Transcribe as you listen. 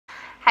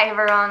Hey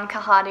everyone,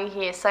 Kahadi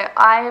here. So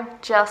I've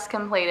just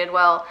completed,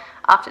 well,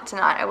 after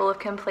tonight I will have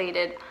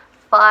completed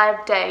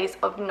 5 days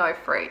of no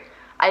fruit.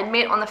 I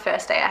admit on the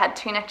first day I had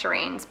 2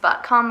 nectarines,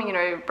 but come,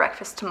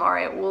 breakfast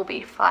tomorrow it will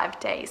be 5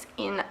 days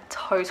in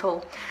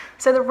total.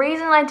 So the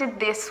reason I did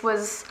this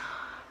was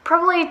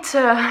probably to,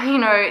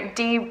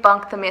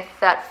 debunk the myth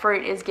that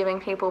fruit is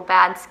giving people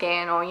bad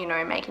skin or,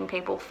 making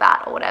people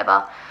fat or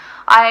whatever.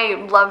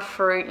 I love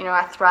fruit,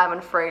 I thrive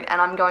on fruit,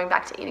 and I'm going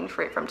back to eating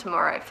fruit from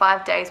tomorrow.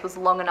 5 days was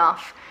long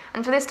enough,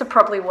 and for this to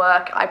probably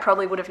work, I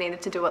probably would have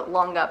needed to do it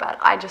longer, but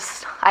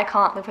I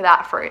can't live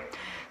without fruit.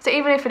 So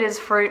even if it is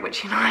fruit,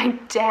 which, I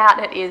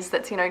doubt it is,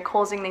 that's,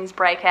 causing these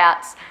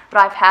breakouts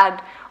that I've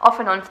had off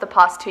and on for the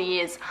past 2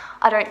 years,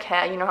 I don't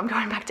care, I'm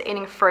going back to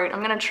eating fruit.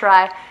 I'm going to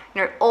try,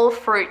 all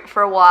fruit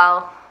for a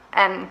while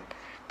and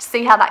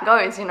see how that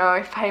goes.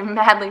 If I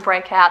madly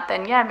break out,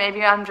 then yeah,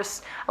 maybe I'm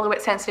just a little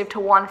bit sensitive to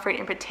one fruit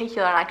in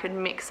particular and I could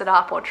mix it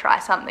up or try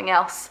something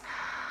else.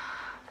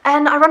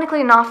 And ironically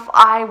enough,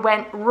 I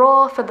went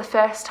raw for the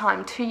first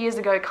time 2 years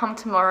ago come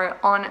tomorrow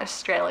on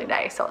Australia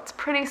Day, so it's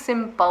pretty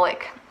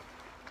symbolic.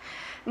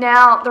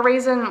 Now, the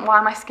reason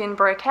why my skin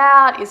broke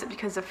out, is it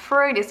because of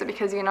fruit? Is it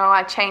because,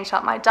 I changed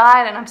up my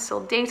diet and I'm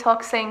still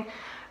detoxing?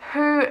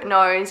 Who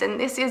knows? And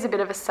this is a bit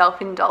of a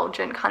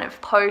self-indulgent kind of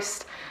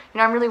post.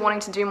 I'm really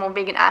wanting to do more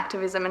vegan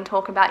activism and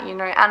talk about,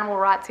 animal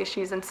rights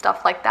issues and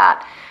stuff like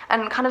that,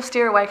 and kind of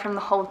steer away from the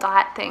whole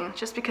diet thing,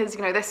 just because,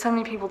 there's so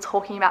many people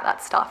talking about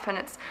that stuff, and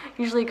it's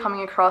usually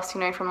coming across,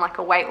 from like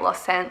a weight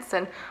loss sense,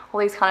 and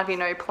all these kind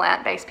of,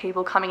 plant-based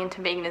people coming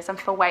into veganism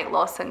for weight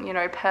loss and,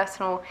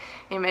 personal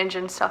image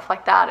and stuff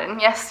like that.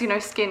 And yes,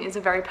 skin is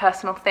a very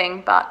personal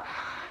thing, but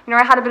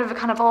I had a bit of a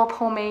kind of, oh,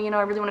 poor me,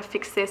 I really want to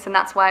fix this, and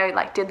that's why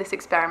I did this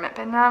experiment.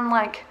 But now I'm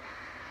like,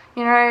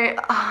 I'm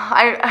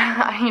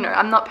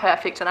not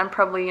perfect, and I'm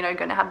probably,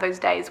 going to have those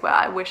days where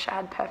I wish I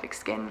had perfect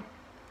skin.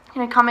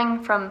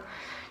 Coming from,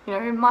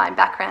 my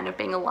background of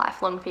being a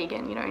lifelong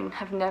vegan, and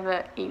have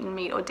never eaten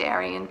meat or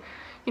dairy, and,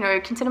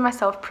 consider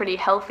myself pretty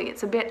healthy.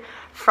 It's a bit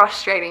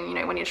frustrating,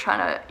 when you're trying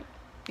to,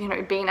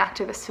 be an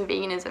activist for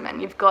veganism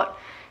and you've got,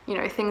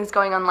 things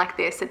going on like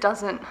this. It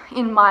doesn't,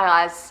 in my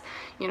eyes,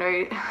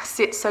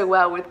 sit so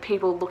well with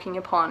people looking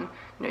upon,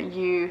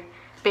 you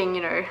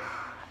being,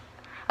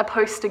 a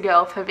poster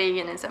girl for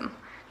veganism.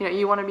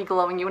 You want to be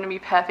glowing, you want to be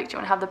perfect, you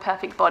want to have the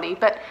perfect body,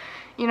 but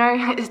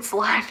it's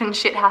life and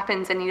shit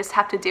happens and you just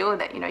have to deal with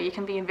it. You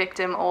can be a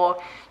victim,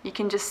 or you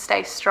can just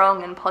stay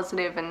strong and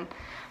positive and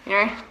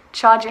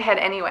charge your head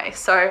anyway.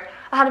 So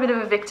I had a bit of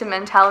a victim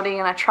mentality,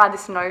 and I tried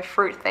this no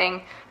fruit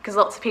thing because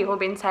lots of people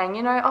have been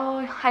saying,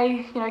 oh,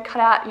 hey,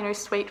 cut out,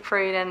 sweet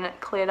fruit, and it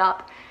cleared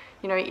up,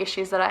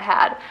 issues that I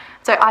had.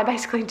 So I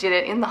basically did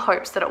it in the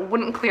hopes that it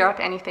wouldn't clear up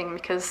anything,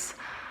 because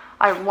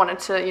I wanted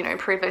to,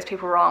 prove those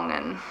people wrong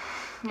and,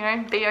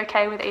 be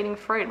okay with eating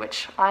fruit,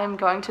 which I am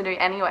going to do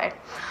anyway.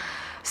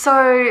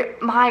 So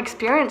my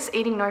experience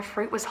eating no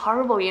fruit was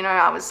horrible.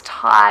 I was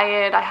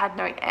tired, I had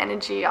no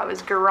energy, I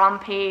was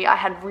grumpy, I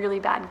had really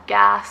bad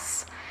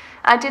gas.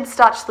 I did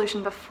starch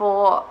solution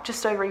before,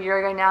 just over a year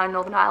ago now in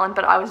Northern Ireland,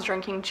 but I was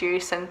drinking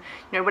juice and,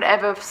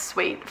 whatever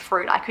sweet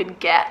fruit I could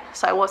get.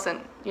 So I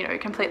wasn't,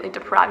 completely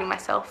depriving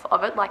myself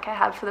of it like I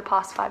have for the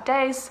past 5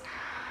 days.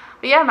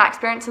 But yeah, my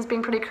experience has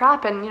been pretty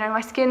crap, and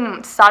my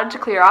skin started to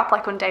clear up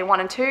like on day 1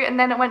 and 2, and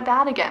then it went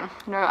bad again.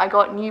 I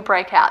got new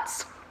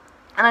breakouts.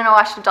 And I know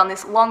I should have done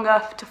this longer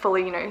to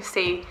fully,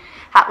 see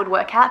how it would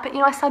work out, but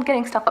I started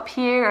getting stuff up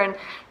here and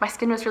my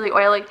skin was really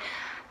oily.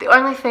 The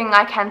only thing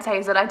I can say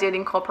is that I did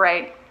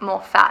incorporate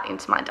more fat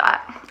into my diet.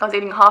 I was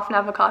eating half an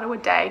avocado a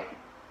day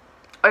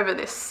over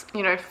this,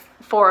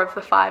 4 of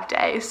the 5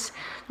 days.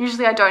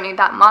 Usually I don't eat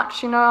that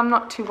much, I'm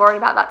not too worried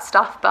about that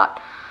stuff,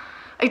 but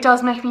it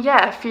does make me,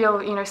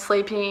 feel,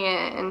 sleepy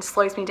and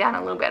slows me down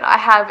a little bit. I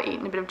have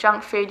eaten a bit of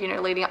junk food,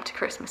 leading up to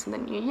Christmas and the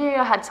New Year.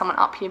 I had someone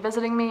up here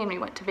visiting me and we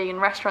went to vegan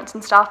restaurants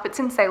and stuff, but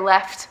since they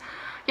left,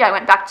 I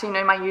went back to,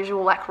 my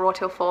usual raw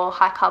till 4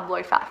 high-carb,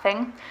 low-fat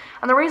thing.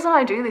 And the reason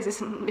I do this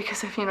isn't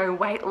because of,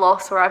 weight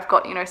loss, or I've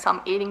got,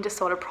 some eating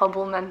disorder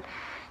problem and,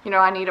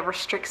 I need to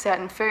restrict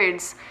certain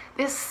foods.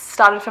 This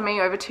started for me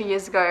over 2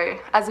 years ago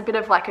as a bit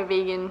of like a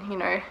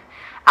vegan,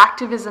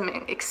 activism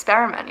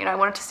experiment. I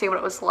wanted to see what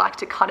it was like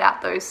to cut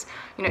out those,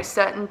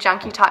 certain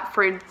junky type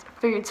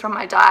foods from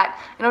my diet,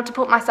 in order to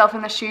put myself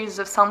in the shoes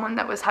of someone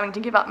that was having to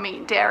give up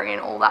meat, dairy,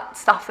 and all that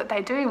stuff that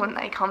they do when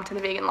they come to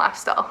the vegan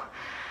lifestyle.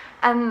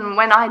 And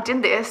when I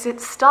did this,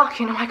 it stuck.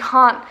 I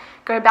can't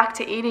go back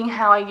to eating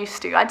how I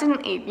used to. I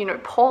didn't eat,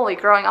 poorly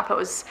growing up. It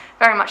was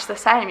very much the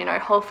same,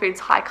 whole foods,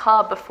 high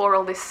carb, before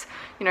all this,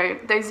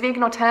 those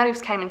vegan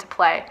alternatives came into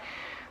play.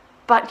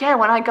 But yeah,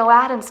 when I go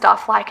out and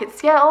stuff,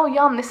 it's, oh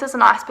yum, this is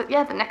nice, but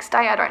yeah, the next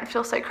day I don't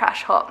feel so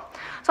crash hot.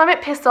 So I'm a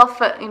bit pissed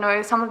off at,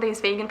 some of these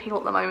vegan people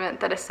at the moment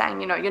that are saying,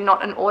 you're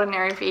not an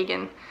ordinary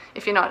vegan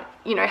if you're not,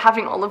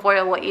 having olive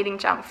oil or eating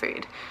junk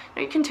food.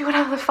 You can do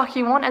whatever the fuck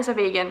you want as a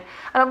vegan.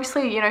 And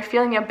obviously,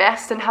 feeling your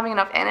best and having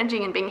enough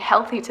energy and being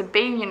healthy to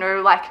be,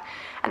 like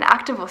an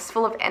activist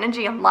full of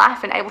energy and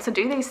life and able to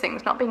do these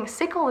things, not being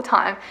sick all the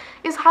time,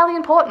 is highly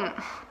important.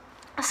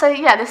 So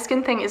yeah, this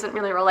skin thing isn't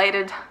really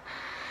related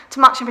to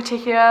much in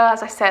particular.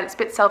 As I said, it's a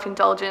bit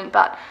self-indulgent,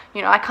 but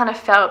you know, I kind of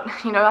felt,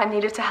 you know, I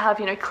needed to have,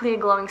 you know, clear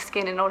glowing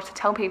skin in order to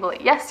tell people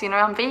that yes, you know,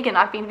 I'm vegan,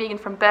 I've been vegan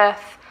from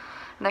birth.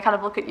 And they kind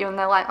of look at you and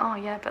they're like, oh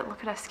yeah, but look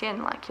at her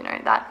skin, like, you know,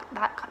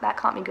 that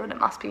can't be good, it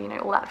must be, you know,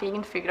 all that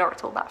vegan food, or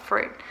it's all that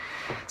fruit.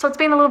 So it's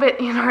been a little bit,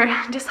 you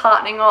know,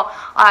 disheartening, or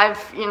I've,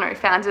 you know,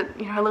 found it,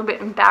 you know, a little bit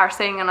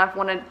embarrassing, and I've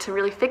wanted to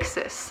really fix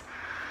this.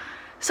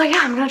 So yeah,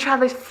 I'm gonna try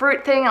this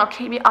fruit thing, and I'll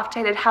keep you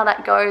updated how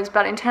that goes.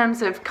 But in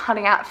terms of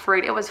cutting out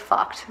fruit, it was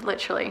fucked,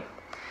 literally.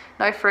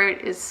 No fruit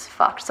is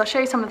fucked. So I'll show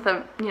you some of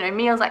the, you know,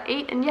 meals I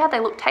eat, and yeah, they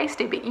look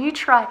tasty, but you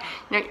try,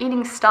 you know,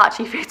 eating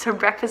starchy foods for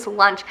breakfast,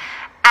 lunch,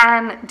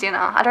 and dinner.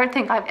 I don't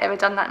think I've ever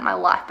done that in my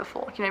life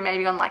before. You know,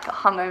 maybe on like a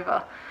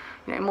hungover,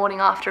 you know, morning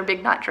after a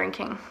big night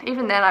drinking.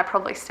 Even then, I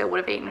probably still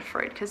would have eaten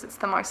fruit because it's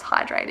the most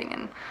hydrating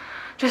and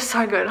just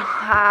so good.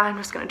 I'm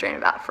just gonna dream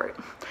about fruit.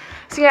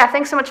 So yeah,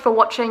 thanks so much for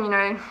watching, you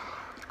know,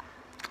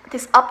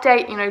 this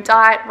update, you know,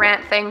 diet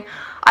rant thing.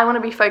 I want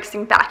to be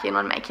focusing back in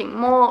on making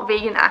more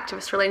vegan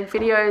activist related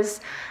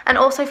videos, and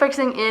also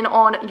focusing in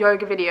on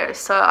yoga videos.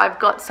 So I've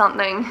got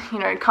something, you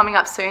know, coming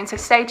up soon, so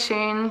stay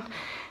tuned.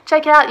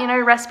 Check out, you know,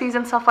 recipes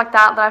and stuff like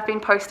that I've been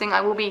posting.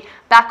 I will be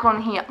back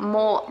on here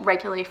more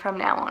regularly from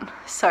now on.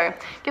 So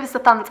give us a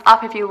thumbs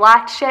up if you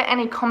liked. Share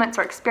any comments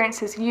or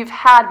experiences you've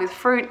had with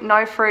fruit,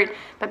 no fruit,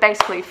 but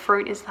basically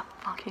fruit is the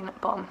fucking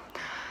bomb.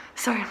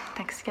 So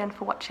thanks again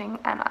for watching,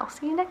 and I'll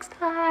see you next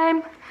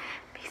time.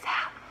 Peace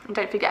out. And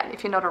don't forget,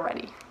 if you're not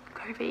already,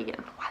 go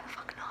vegan. Why the